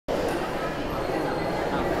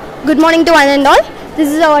Good morning to one and all. This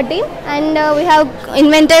is our team, and we have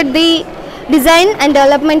invented the design and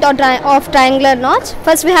development of triangular notch.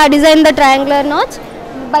 First, we have designed the triangular notch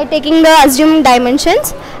by taking the assumed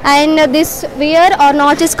dimensions, and this weir or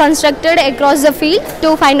notch is constructed across the field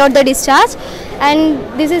to find out the discharge. And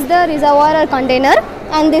this is the reservoir or container,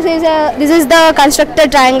 and this is the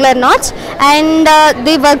constructed triangular notch. And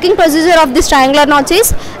the working procedure of this triangular notch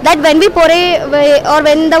is that when we pour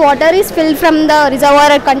when the water is filled from the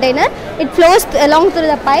reservoir or container, it flows along through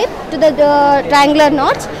the pipe to the triangular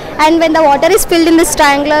notch. And when the water is filled in this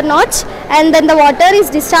triangular notch, and then the water is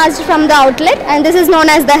discharged from the outlet, and this is known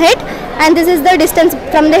as the head, and this is the distance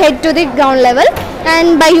from the head to the ground level.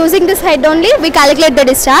 And by using this head only, we calculate the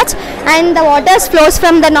discharge, and the water flows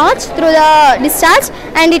from the notch through the discharge,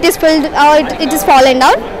 and it is filled or it is fallen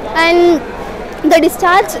down. And the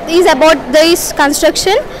discharge is about this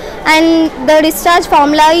construction, and the discharge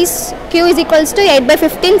formula is Q is equals to 8 by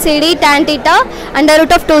 15 CD tan theta under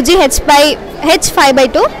root of 2G H 5 by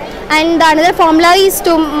 2. And the another formula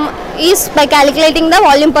is by calculating the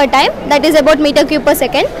volume per time, that is about meter cube per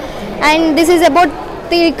second. And this is about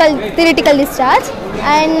theoretical discharge.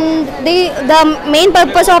 And the main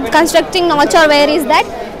purpose of constructing notch or weir is that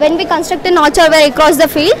when we construct a notch or weir across the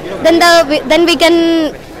field, then we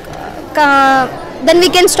can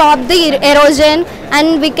stop the erosion,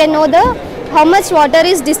 and we can know how much water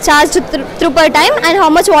is discharged through per time, and how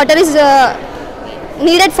much water is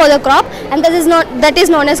needed for the crop, and that is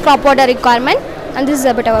known as crop water requirement. And this is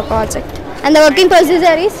about our project. And the working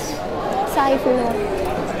procedure is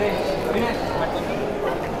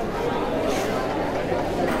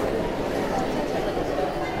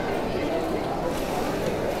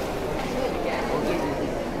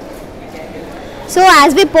so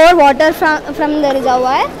as we pour water from the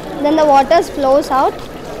reservoir, then the water flows out,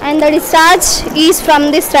 and the discharge is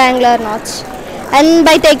from this triangular notch. And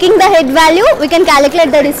by taking the head value, we can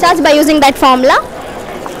calculate the discharge by using that formula.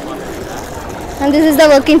 And this is the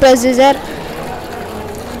working procedure.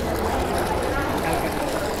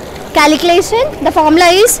 Calculation, the formula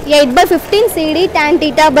is 8 by 15 CD tan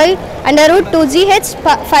theta by under root 2G H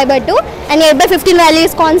 5 by 2, and 8 by 15 value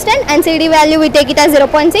is constant, and CD value we take it as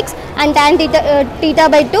 0.6, and tan theta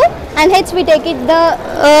by 2, and H we take it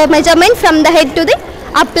the measurement from the head to the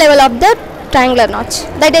up level of the triangular notch,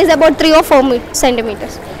 that is about 3 or 4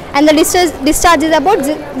 centimeters, and the discharge is about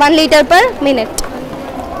 1 liter per minute.